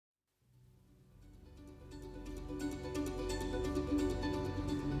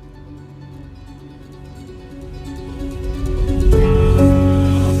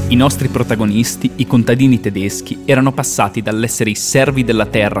I nostri protagonisti, i contadini tedeschi, erano passati dall'essere i servi della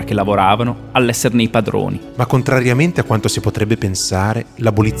terra che lavoravano all'esserne i padroni. Ma contrariamente a quanto si potrebbe pensare,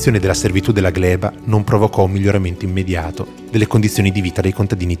 l'abolizione della servitù della gleba non provocò un miglioramento immediato delle condizioni di vita dei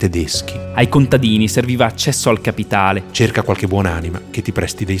contadini tedeschi. Ai contadini serviva accesso al capitale. Cerca qualche buonanima che ti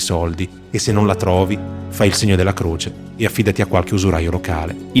presti dei soldi e se non la trovi, fai il segno della croce e affidati a qualche usuraio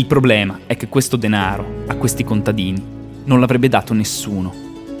locale. Il problema è che questo denaro, a questi contadini, non l'avrebbe dato nessuno.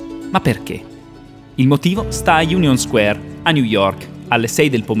 Ma perché? Il motivo sta a Union Square, a New York, alle 6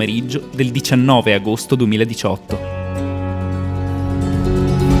 del pomeriggio del 19 agosto 2018.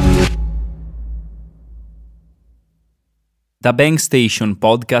 Da Bank Station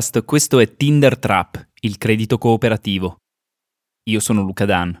Podcast, questo è Tinder Trap, il credito cooperativo. Io sono Luca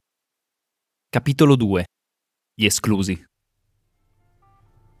Dan. Capitolo 2. Gli esclusi.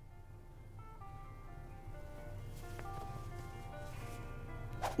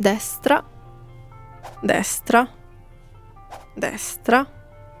 Destra, destra, destra.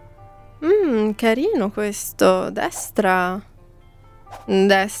 Carino questo. Destra,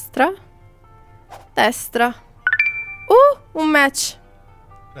 destra, destra. Un match.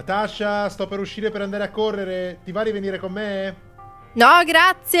 Natascia, sto per uscire per andare a correre. Ti va di venire con me? No,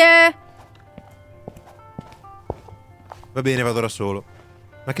 grazie. Va bene, vado da solo.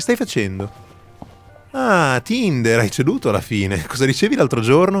 Ma che stai facendo? Ah, Tinder, hai ceduto alla fine. Cosa dicevi l'altro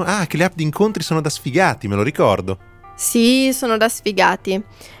giorno? Ah, che le app di incontri sono da sfigati, me lo ricordo. Sì, sono da sfigati.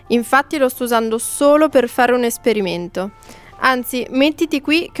 Infatti lo sto usando solo per fare un esperimento. Anzi, mettiti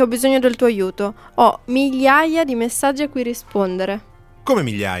qui che ho bisogno del tuo aiuto. Ho migliaia di messaggi a cui rispondere. Come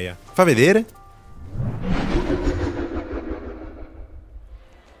migliaia? Fa vedere?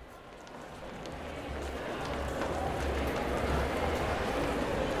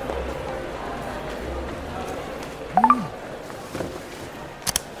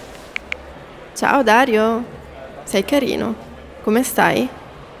 Ciao Dario, sei carino. Come stai?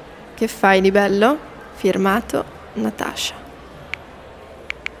 Che fai di bello? Firmato Natascia.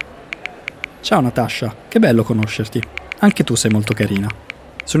 Ciao Natascia, che bello conoscerti. Anche tu sei molto carina.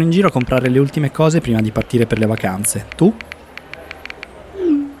 Sono in giro a comprare le ultime cose prima di partire per le vacanze. Tu?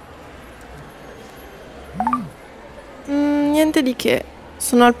 Niente di che.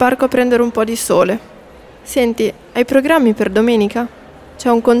 Sono al parco a prendere un po' di sole. Senti, hai programmi per domenica? C'è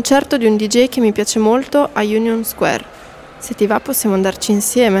un concerto di un DJ che mi piace molto a Union Square. Se ti va possiamo andarci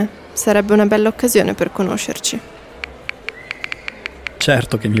insieme. Sarebbe una bella occasione per conoscerci.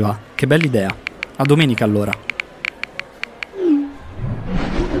 Certo che mi va, che bella idea. A domenica allora.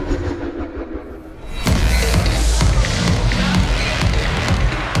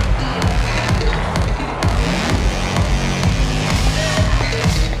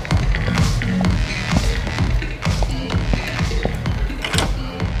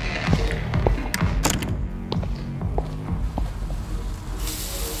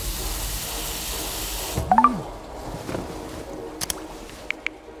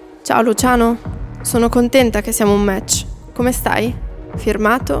 Ciao Luciano, sono contenta che siamo un match. Come stai?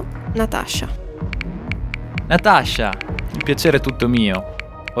 Firmato Natascia. Natascia, il piacere è tutto mio.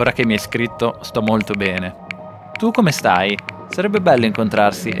 Ora che mi hai scritto, sto molto bene. Tu come stai? Sarebbe bello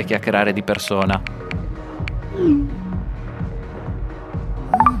incontrarsi e chiacchierare di persona.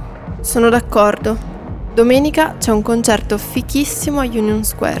 Sono d'accordo. Domenica c'è un concerto fichissimo a Union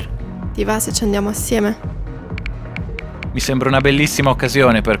Square. Ti va se ci andiamo assieme? Mi sembra una bellissima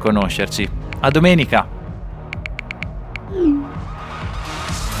occasione per conoscerci. A domenica!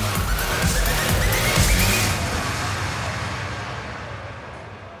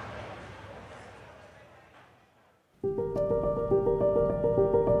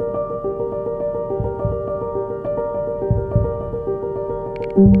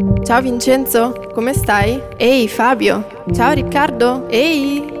 Ciao Vincenzo, come stai? Ehi Fabio, ciao Riccardo,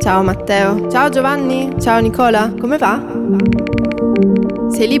 ehi, ciao Matteo, ciao Giovanni, ciao Nicola, come va?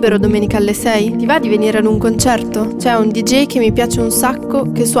 Sei libero domenica alle 6? Ti va di venire ad un concerto? C'è un DJ che mi piace un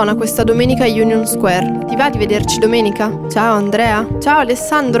sacco che suona questa domenica a Union Square. Ti va di vederci domenica? Ciao Andrea, ciao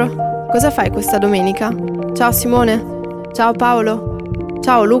Alessandro, cosa fai questa domenica? Ciao Simone, ciao Paolo,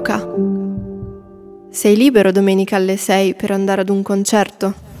 ciao Luca. Sei libero domenica alle 6 per andare ad un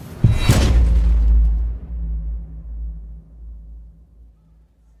concerto?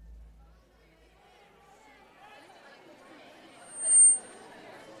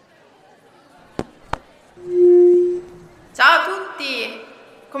 Ciao a tutti!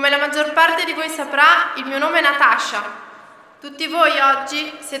 Come la maggior parte di voi saprà, il mio nome è Natascia. Tutti voi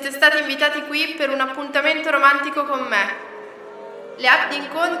oggi siete stati invitati qui per un appuntamento romantico con me. Le app di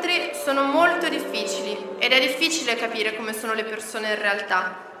incontri sono molto difficili ed è difficile capire come sono le persone in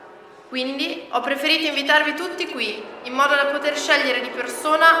realtà. Quindi ho preferito invitarvi tutti qui, in modo da poter scegliere di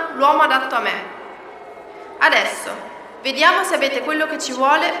persona l'uomo adatto a me. Adesso, vediamo se avete quello che ci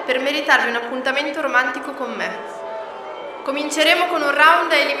vuole per meritarvi un appuntamento romantico con me. Cominceremo con un round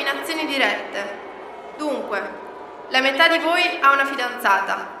a eliminazioni dirette. Dunque, la metà di voi ha una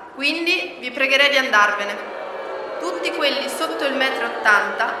fidanzata, quindi vi pregherei di andarvene. Tutti quelli sotto il 1,80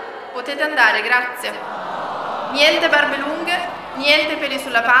 m potete andare, grazie. Niente barbe lunghe, niente peli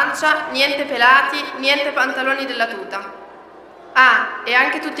sulla pancia, niente pelati, niente pantaloni della tuta. Ah, e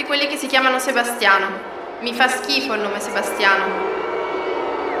anche tutti quelli che si chiamano Sebastiano. Mi fa schifo il nome Sebastiano.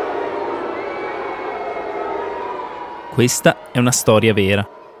 Questa è una storia vera.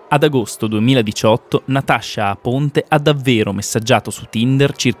 Ad agosto 2018 Natasha a Ponte ha davvero messaggiato su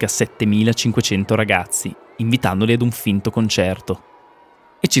Tinder circa 7.500 ragazzi, invitandoli ad un finto concerto.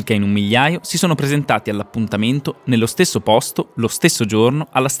 E circa in 1.000.000 si sono presentati all'appuntamento nello stesso posto, lo stesso giorno,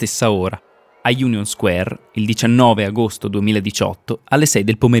 alla stessa ora, a Union Square, il 19 agosto 2018, alle 6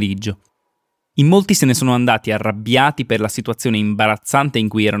 del pomeriggio. In molti se ne sono andati arrabbiati per la situazione imbarazzante in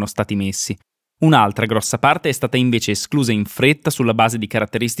cui erano stati messi. Un'altra grossa parte è stata invece esclusa in fretta sulla base di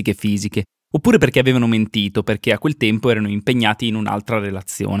caratteristiche fisiche, oppure perché avevano mentito, perché a quel tempo erano impegnati in un'altra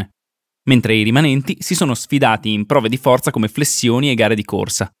relazione. Mentre i rimanenti si sono sfidati in prove di forza come flessioni e gare di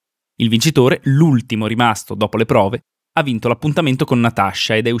corsa. Il vincitore, l'ultimo rimasto dopo le prove, ha vinto l'appuntamento con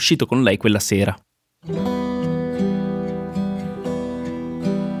Natasha ed è uscito con lei quella sera.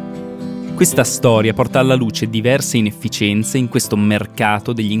 Questa storia porta alla luce diverse inefficienze in questo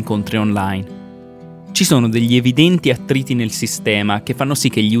mercato degli incontri online. Ci sono degli evidenti attriti nel sistema che fanno sì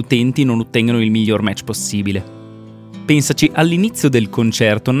che gli utenti non ottengano il miglior match possibile. Pensaci, all'inizio del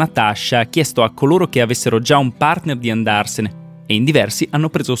concerto Natasha ha chiesto a coloro che avessero già un partner di andarsene e in diversi hanno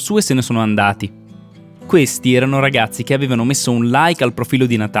preso su e se ne sono andati. Questi erano ragazzi che avevano messo un like al profilo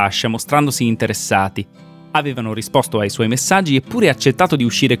di Natasha mostrandosi interessati, avevano risposto ai suoi messaggi e pure accettato di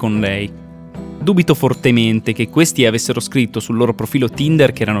uscire con lei. Dubito fortemente che questi avessero scritto sul loro profilo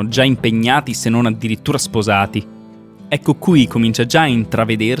Tinder che erano già impegnati se non addirittura sposati. Ecco qui comincia già a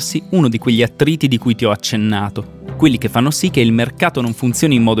intravedersi uno di quegli attriti di cui ti ho accennato, quelli che fanno sì che il mercato non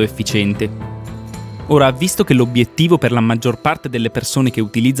funzioni in modo efficiente. Ora, visto che l'obiettivo per la maggior parte delle persone che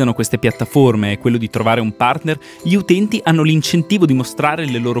utilizzano queste piattaforme è quello di trovare un partner, gli utenti hanno l'incentivo di mostrare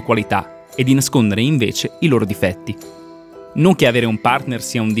le loro qualità e di nascondere invece i loro difetti. Non che avere un partner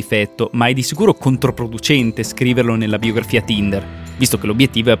sia un difetto, ma è di sicuro controproducente scriverlo nella biografia Tinder, visto che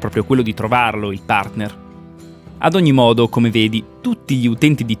l'obiettivo è proprio quello di trovarlo, il partner. Ad ogni modo, come vedi, tutti gli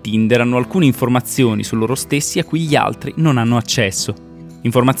utenti di Tinder hanno alcune informazioni su loro stessi a cui gli altri non hanno accesso.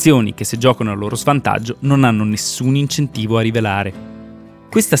 Informazioni che se giocano a loro svantaggio non hanno nessun incentivo a rivelare.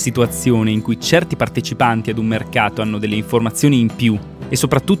 Questa situazione in cui certi partecipanti ad un mercato hanno delle informazioni in più e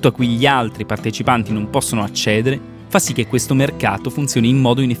soprattutto a cui gli altri partecipanti non possono accedere, fa sì che questo mercato funzioni in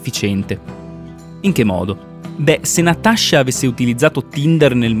modo inefficiente. In che modo? Beh, se Natasha avesse utilizzato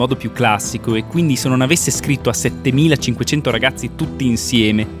Tinder nel modo più classico e quindi se non avesse scritto a 7.500 ragazzi tutti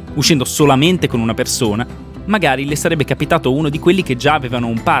insieme, uscendo solamente con una persona, magari le sarebbe capitato uno di quelli che già avevano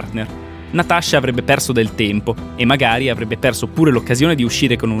un partner. Natasha avrebbe perso del tempo e magari avrebbe perso pure l'occasione di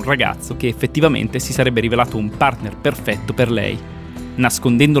uscire con un ragazzo che effettivamente si sarebbe rivelato un partner perfetto per lei.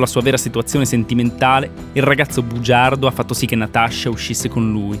 Nascondendo la sua vera situazione sentimentale, il ragazzo bugiardo ha fatto sì che Natasha uscisse con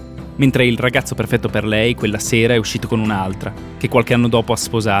lui, mentre il ragazzo perfetto per lei quella sera è uscito con un'altra, che qualche anno dopo ha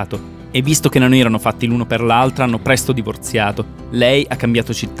sposato. E visto che non erano fatti l'uno per l'altra, hanno presto divorziato. Lei ha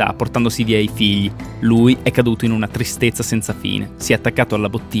cambiato città, portandosi via i figli. Lui è caduto in una tristezza senza fine, si è attaccato alla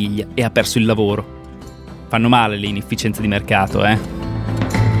bottiglia e ha perso il lavoro. Fanno male le inefficienze di mercato,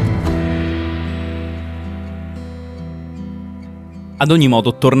 Ad ogni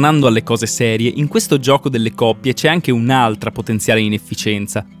modo, tornando alle cose serie, in questo gioco delle coppie c'è anche un'altra potenziale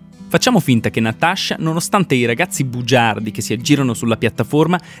inefficienza. Facciamo finta che Natasha, nonostante i ragazzi bugiardi che si aggirano sulla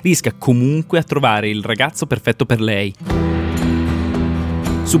piattaforma, riesca comunque a trovare il ragazzo perfetto per lei.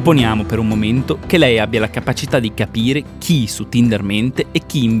 Supponiamo per un momento che lei abbia la capacità di capire chi su Tinder mente e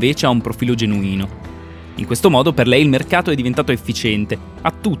chi invece ha un profilo genuino. In questo modo per lei il mercato è diventato efficiente,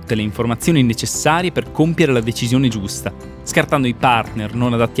 ha tutte le informazioni necessarie per compiere la decisione giusta, scartando i partner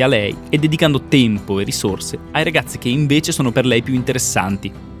non adatti a lei e dedicando tempo e risorse ai ragazzi che invece sono per lei più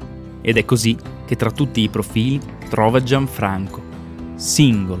interessanti. Ed è così che tra tutti i profili trova Gianfranco,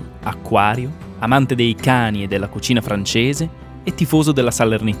 single, acquario, amante dei cani e della cucina francese e tifoso della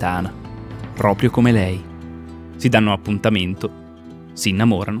Salernitana, proprio come lei. Si danno appuntamento, si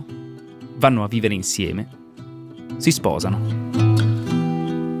innamorano, vanno a vivere insieme, si sposano.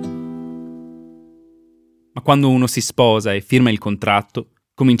 Ma quando uno si sposa e firma il contratto,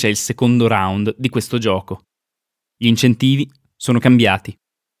 comincia il secondo round di questo gioco. Gli incentivi sono cambiati.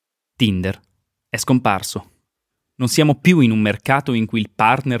 Tinder è scomparso. Non siamo più in un mercato in cui il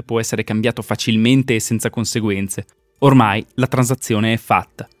partner può essere cambiato facilmente e senza conseguenze. Ormai la transazione è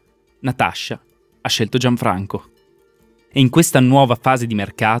fatta. Natasha ha scelto Gianfranco. E in questa nuova fase di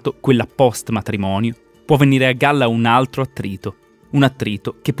mercato, quella post-matrimonio, può venire a galla un altro attrito. Un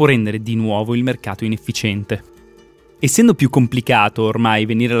attrito che può rendere di nuovo il mercato inefficiente. Essendo più complicato ormai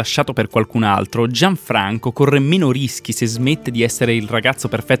venire lasciato per qualcun altro, Gianfranco corre meno rischi se smette di essere il ragazzo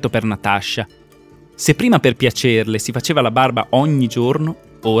perfetto per Natasha. Se prima per piacerle si faceva la barba ogni giorno,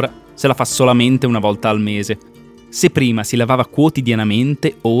 ora se la fa solamente una volta al mese. Se prima si lavava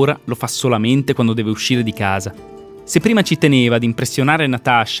quotidianamente, ora lo fa solamente quando deve uscire di casa. Se prima ci teneva ad impressionare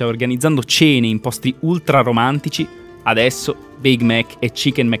Natasha organizzando cene in posti ultra romantici, adesso Big Mac e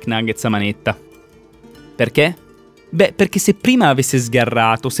Chicken McNuggets a manetta. Perché? Beh, perché se prima avesse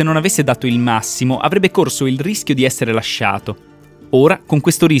sgarrato, se non avesse dato il massimo, avrebbe corso il rischio di essere lasciato. Ora, con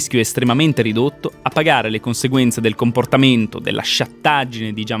questo rischio estremamente ridotto, a pagare le conseguenze del comportamento, della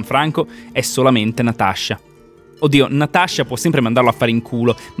sciattaggine di Gianfranco, è solamente Natasha. Oddio, Natasha può sempre mandarlo a fare in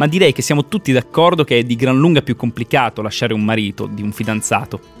culo, ma direi che siamo tutti d'accordo che è di gran lunga più complicato lasciare un marito di un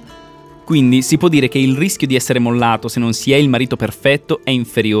fidanzato. Quindi si può dire che il rischio di essere mollato se non si è il marito perfetto è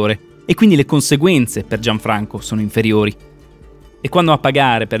inferiore, e quindi le conseguenze per Gianfranco sono inferiori. E quando a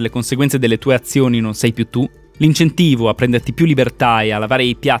pagare per le conseguenze delle tue azioni non sei più tu, l'incentivo a prenderti più libertà e a lavare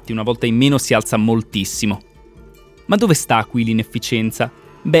i piatti una volta in meno si alza moltissimo. Ma dove sta qui l'inefficienza?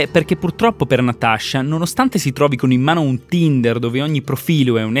 Beh, perché purtroppo per Natasha, nonostante si trovi con in mano un Tinder dove ogni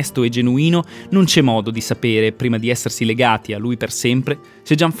profilo è onesto e genuino, non c'è modo di sapere, prima di essersi legati a lui per sempre,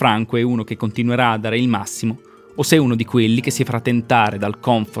 se Gianfranco è uno che continuerà a dare il massimo o se è uno di quelli che si farà tentare dal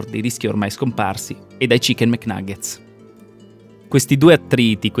comfort dei rischi ormai scomparsi e dai Chicken McNuggets. Questi due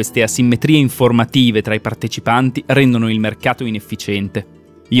attriti, queste asimmetrie informative tra i partecipanti rendono il mercato inefficiente.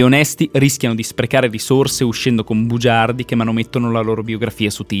 Gli onesti rischiano di sprecare risorse uscendo con bugiardi che manomettono la loro biografia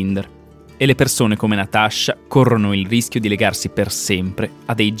su Tinder. E le persone come Natasha corrono il rischio di legarsi per sempre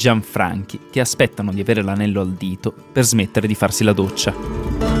a dei Gianfranchi che aspettano di avere l'anello al dito per smettere di farsi la doccia.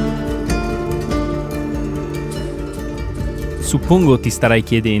 Suppongo ti starai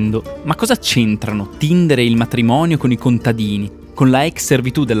chiedendo, ma cosa c'entrano Tinder e il matrimonio con i contadini, con la ex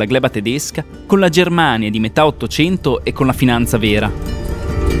servitù della gleba tedesca, con la Germania di metà Ottocento e con la finanza vera?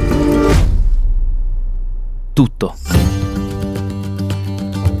 Tutto.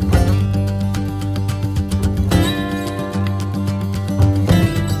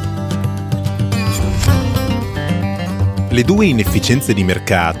 Le due inefficienze di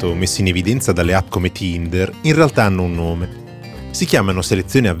mercato messe in evidenza dalle app come Tinder in realtà hanno un nome. Si chiamano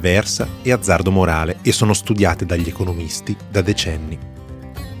selezione avversa e azzardo morale e sono studiate dagli economisti da decenni.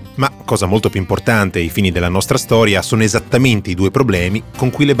 Ma, cosa molto più importante ai fini della nostra storia, sono esattamente i due problemi con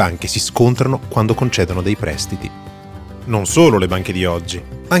cui le banche si scontrano quando concedono dei prestiti. Non solo le banche di oggi,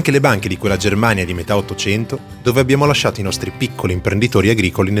 anche le banche di quella Germania di metà Ottocento, dove abbiamo lasciato i nostri piccoli imprenditori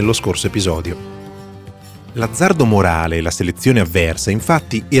agricoli nello scorso episodio. L'azzardo morale e la selezione avversa,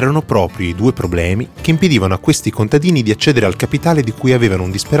 infatti, erano proprio i due problemi che impedivano a questi contadini di accedere al capitale di cui avevano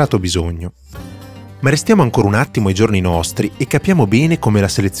un disperato bisogno. Ma restiamo ancora un attimo ai giorni nostri e capiamo bene come la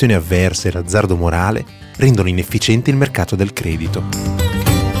selezione avversa e l'azzardo morale rendono inefficiente il mercato del credito.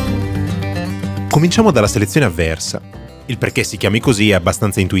 Cominciamo dalla selezione avversa. Il perché si chiami così è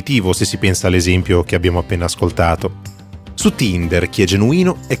abbastanza intuitivo se si pensa all'esempio che abbiamo appena ascoltato. Su Tinder chi è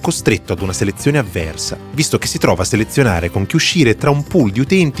genuino è costretto ad una selezione avversa, visto che si trova a selezionare con chi uscire tra un pool di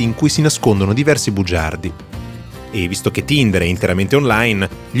utenti in cui si nascondono diversi bugiardi. E visto che Tinder è interamente online,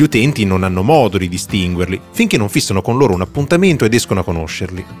 gli utenti non hanno modo di distinguerli finché non fissano con loro un appuntamento ed escono a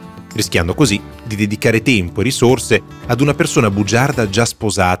conoscerli, rischiando così di dedicare tempo e risorse ad una persona bugiarda già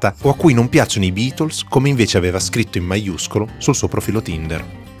sposata o a cui non piacciono i Beatles come invece aveva scritto in maiuscolo sul suo profilo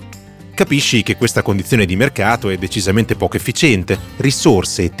Tinder. Capisci che questa condizione di mercato è decisamente poco efficiente,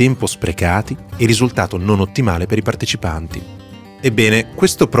 risorse e tempo sprecati e risultato non ottimale per i partecipanti. Ebbene,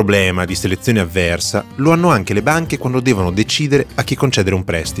 questo problema di selezione avversa lo hanno anche le banche quando devono decidere a chi concedere un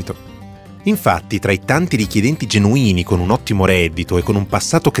prestito. Infatti, tra i tanti richiedenti genuini con un ottimo reddito e con un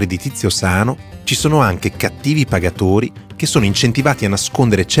passato creditizio sano, ci sono anche cattivi pagatori che sono incentivati a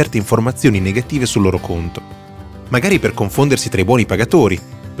nascondere certe informazioni negative sul loro conto, magari per confondersi tra i buoni pagatori,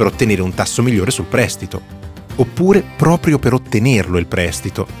 per ottenere un tasso migliore sul prestito, oppure proprio per ottenerlo il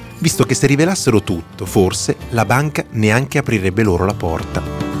prestito, visto che se rivelassero tutto, forse la banca neanche aprirebbe loro la porta.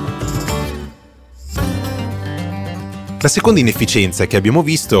 La seconda inefficienza che abbiamo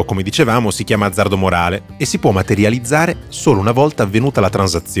visto, come dicevamo, si chiama azzardo morale e si può materializzare solo una volta avvenuta la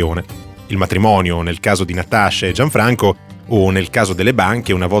transazione. Il matrimonio nel caso di Natascia e Gianfranco o nel caso delle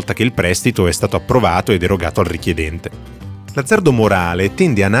banche una volta che il prestito è stato approvato ed erogato al richiedente. L'azzardo morale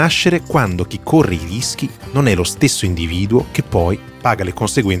tende a nascere quando chi corre i rischi non è lo stesso individuo che poi paga le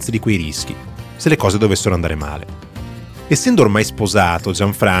conseguenze di quei rischi, se le cose dovessero andare male. Essendo ormai sposato,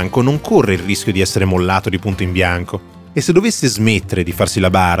 Gianfranco non corre il rischio di essere mollato di punto in bianco e se dovesse smettere di farsi la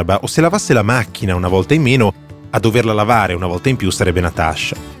barba o se lavasse la macchina una volta in meno, a doverla lavare una volta in più sarebbe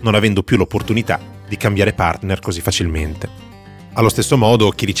Natascia, non avendo più l'opportunità di cambiare partner così facilmente. Allo stesso modo,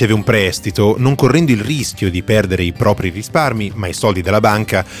 chi riceve un prestito, non correndo il rischio di perdere i propri risparmi, ma i soldi della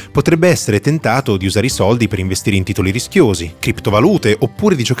banca, potrebbe essere tentato di usare i soldi per investire in titoli rischiosi, criptovalute,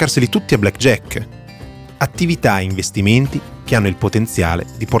 oppure di giocarseli tutti a blackjack. Attività e investimenti che hanno il potenziale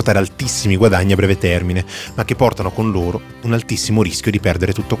di portare altissimi guadagni a breve termine, ma che portano con loro un altissimo rischio di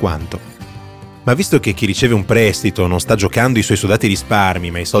perdere tutto quanto. Ma visto che chi riceve un prestito non sta giocando i suoi sudati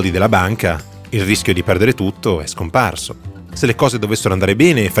risparmi, ma i soldi della banca, il rischio di perdere tutto è scomparso. Se le cose dovessero andare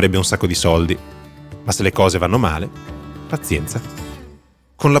bene, farebbe un sacco di soldi. Ma se le cose vanno male, pazienza.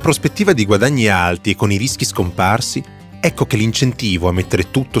 Con la prospettiva di guadagni alti e con i rischi scomparsi, ecco che l'incentivo a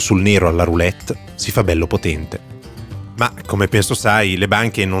mettere tutto sul nero alla roulette si fa bello potente. Ma, come penso sai, le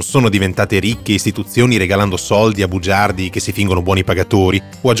banche non sono diventate ricche istituzioni regalando soldi a bugiardi che si fingono buoni pagatori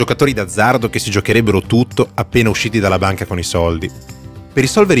o a giocatori d'azzardo che si giocherebbero tutto appena usciti dalla banca con i soldi. Per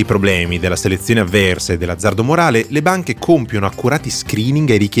risolvere i problemi della selezione avversa e dell'azzardo morale, le banche compiono accurati screening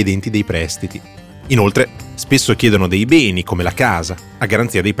ai richiedenti dei prestiti. Inoltre, spesso chiedono dei beni, come la casa, a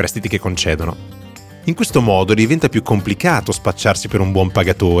garanzia dei prestiti che concedono. In questo modo diventa più complicato spacciarsi per un buon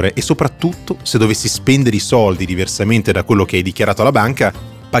pagatore e soprattutto, se dovessi spendere i soldi diversamente da quello che hai dichiarato alla banca,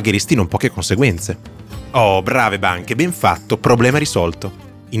 pagheresti non poche conseguenze. Oh, brave banche, ben fatto, problema risolto.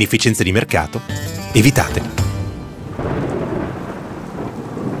 Inefficienze di mercato? Evitate.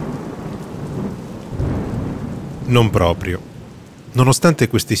 Non proprio. Nonostante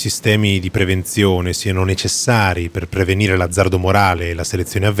questi sistemi di prevenzione siano necessari per prevenire l'azzardo morale e la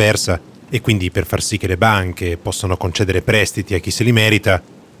selezione avversa, e quindi per far sì che le banche possano concedere prestiti a chi se li merita,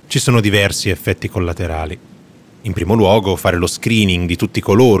 ci sono diversi effetti collaterali. In primo luogo, fare lo screening di tutti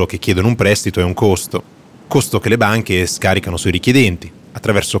coloro che chiedono un prestito è un costo che le banche scaricano sui richiedenti,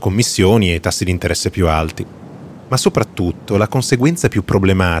 attraverso commissioni e tassi di interesse più alti. Ma soprattutto, la conseguenza più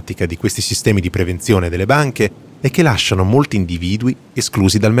problematica di questi sistemi di prevenzione delle banche è che lasciano molti individui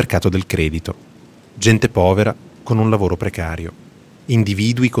esclusi dal mercato del credito. Gente povera con un lavoro precario.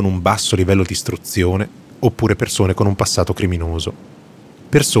 Individui con un basso livello di istruzione oppure persone con un passato criminoso.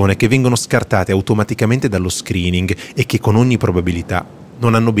 Persone che vengono scartate automaticamente dallo screening e che con ogni probabilità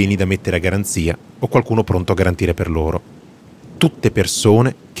non hanno beni da mettere a garanzia o qualcuno pronto a garantire per loro. Tutte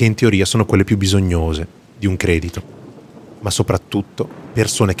persone che in teoria sono quelle più bisognose di un credito, ma soprattutto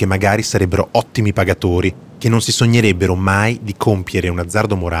persone che magari sarebbero ottimi pagatori, che non si sognerebbero mai di compiere un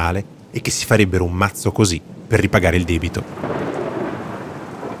azzardo morale e che si farebbero un mazzo così per ripagare il debito.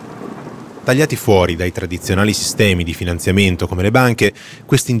 Tagliati fuori dai tradizionali sistemi di finanziamento come le banche,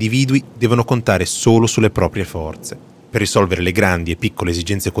 questi individui devono contare solo sulle proprie forze per risolvere le grandi e piccole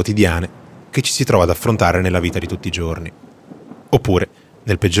esigenze quotidiane che ci si trova ad affrontare nella vita di tutti i giorni. Oppure,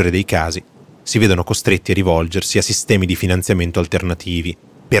 nel peggiore dei casi, si vedono costretti a rivolgersi a sistemi di finanziamento alternativi,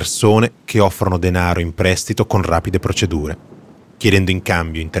 persone che offrono denaro in prestito con rapide procedure, chiedendo in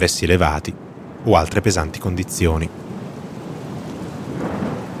cambio interessi elevati o altre pesanti condizioni.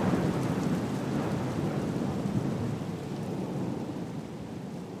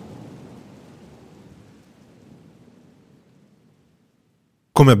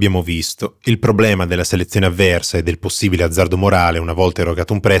 Come abbiamo visto, il problema della selezione avversa e del possibile azzardo morale una volta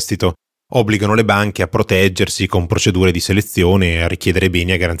erogato un prestito obbligano le banche a proteggersi con procedure di selezione e a richiedere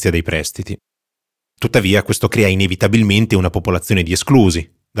beni a garanzia dei prestiti. Tuttavia, questo crea inevitabilmente una popolazione di esclusi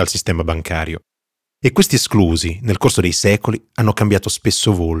dal sistema bancario. E questi esclusi, nel corso dei secoli, hanno cambiato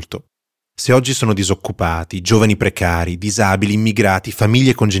spesso volto. Se oggi sono disoccupati, giovani precari, disabili, immigrati,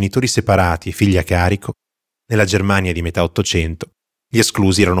 famiglie con genitori separati e figli a carico, nella Germania di metà Ottocento, gli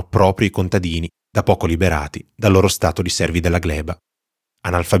esclusi erano proprio i contadini, da poco liberati dal loro stato di servi della gleba,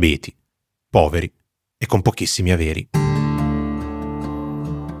 analfabeti, poveri e con pochissimi averi.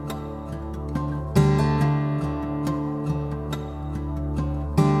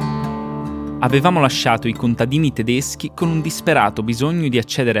 Avevamo lasciato i contadini tedeschi con un disperato bisogno di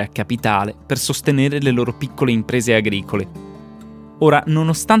accedere a capitale per sostenere le loro piccole imprese agricole. Ora,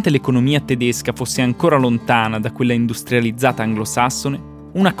 nonostante l'economia tedesca fosse ancora lontana da quella industrializzata anglosassone,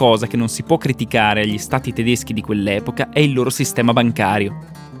 Una cosa che non si può criticare agli stati tedeschi di quell'epoca è il loro sistema bancario,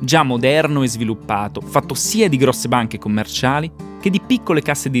 già moderno e sviluppato, fatto sia di grosse banche commerciali che di piccole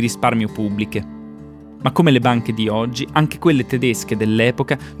casse di risparmio pubbliche. Ma come le banche di oggi, anche quelle tedesche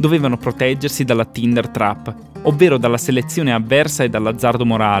dell'epoca dovevano proteggersi dalla Tinder trap, ovvero dalla selezione avversa e dall'azzardo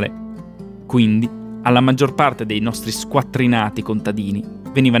morale. Quindi, alla maggior parte dei nostri squattrinati contadini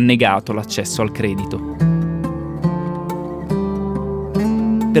veniva negato l'accesso al credito.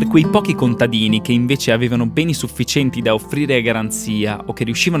 Per quei pochi contadini che invece avevano beni sufficienti da offrire a garanzia o che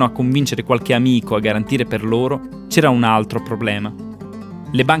riuscivano a convincere qualche amico a garantire per loro, c'era un altro problema.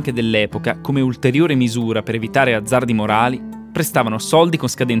 Le banche dell'epoca, come ulteriore misura per evitare azzardi morali, prestavano soldi con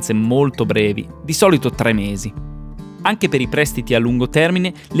scadenze molto brevi, di solito 3 mesi. Anche per i prestiti a lungo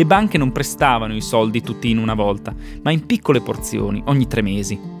termine, le banche non prestavano i soldi tutti in una volta, ma in piccole porzioni, ogni 3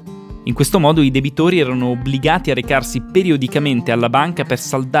 mesi. In questo modo i debitori erano obbligati a recarsi periodicamente alla banca per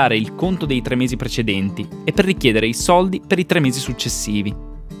saldare il conto dei 3 mesi precedenti e per richiedere i soldi per i 3 mesi successivi.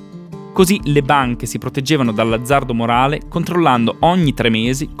 Così le banche si proteggevano dall'azzardo morale controllando ogni 3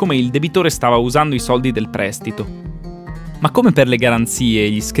 mesi come il debitore stava usando i soldi del prestito. Ma come per le garanzie e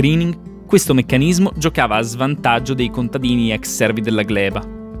gli screening, questo meccanismo giocava a svantaggio dei contadini ex servi della gleba.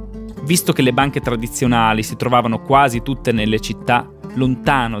 Visto che le banche tradizionali si trovavano quasi tutte nelle città,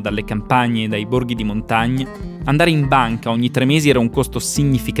 lontano dalle campagne e dai borghi di montagna, andare in banca ogni 3 mesi era un costo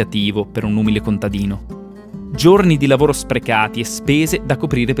significativo per un umile contadino. Giorni di lavoro sprecati e spese da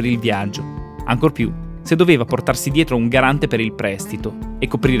coprire per il viaggio, ancor più se doveva portarsi dietro un garante per il prestito e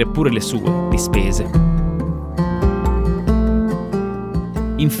coprire pure le sue di spese.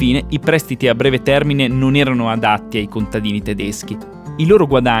 Infine, i prestiti a breve termine non erano adatti ai contadini tedeschi. I loro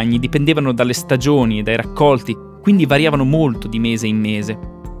guadagni dipendevano dalle stagioni e dai raccolti, quindi variavano molto di mese in mese.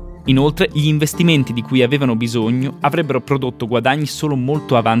 Inoltre, gli investimenti di cui avevano bisogno avrebbero prodotto guadagni solo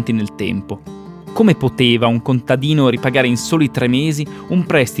molto avanti nel tempo. Come poteva un contadino ripagare in soli 3 mesi un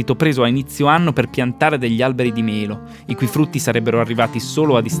prestito preso a inizio anno per piantare degli alberi di melo, i cui frutti sarebbero arrivati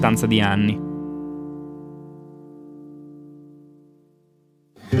solo a distanza di anni?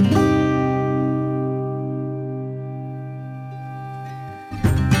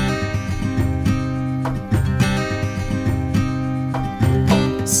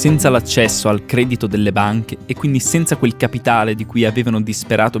 Senza l'accesso al credito delle banche e quindi senza quel capitale di cui avevano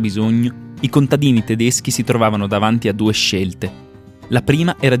disperato bisogno, i contadini tedeschi si trovavano davanti a 2 scelte. La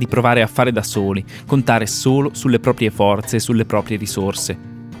prima era di provare a fare da soli, contare solo sulle proprie forze e sulle proprie risorse,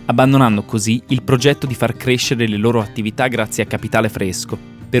 abbandonando così il progetto di far crescere le loro attività grazie a capitale fresco,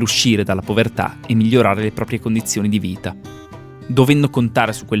 per uscire dalla povertà e migliorare le proprie condizioni di vita. Dovendo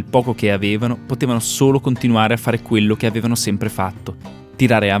contare su quel poco che avevano, potevano solo continuare a fare quello che avevano sempre fatto: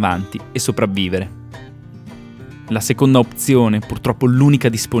 tirare avanti e sopravvivere. La seconda opzione, purtroppo l'unica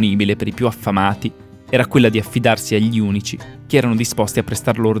disponibile per i più affamati, era quella di affidarsi agli unici che erano disposti a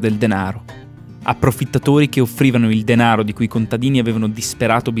prestar loro del denaro. Approfittatori che offrivano il denaro di cui i contadini avevano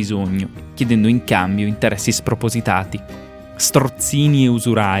disperato bisogno, chiedendo in cambio interessi spropositati. Strozzini e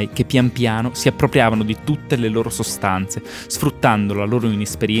usurai che pian piano si appropriavano di tutte le loro sostanze, sfruttando la loro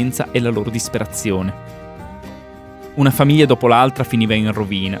inesperienza e la loro disperazione. Una famiglia dopo l'altra finiva in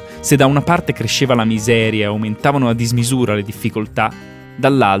rovina. Se da una parte cresceva la miseria e aumentavano a dismisura le difficoltà,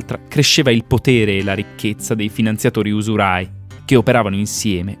 dall'altra cresceva il potere e la ricchezza dei finanziatori usurai, che operavano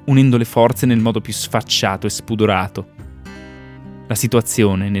insieme, unendo le forze nel modo più sfacciato e spudorato. La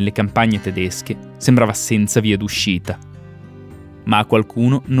situazione nelle campagne tedesche sembrava senza via d'uscita. Ma a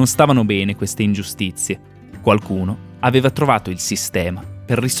qualcuno non stavano bene queste ingiustizie. Qualcuno aveva trovato il sistema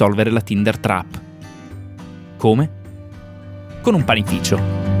per risolvere la Tinder trap. Come? Con un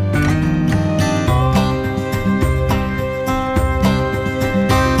panificio.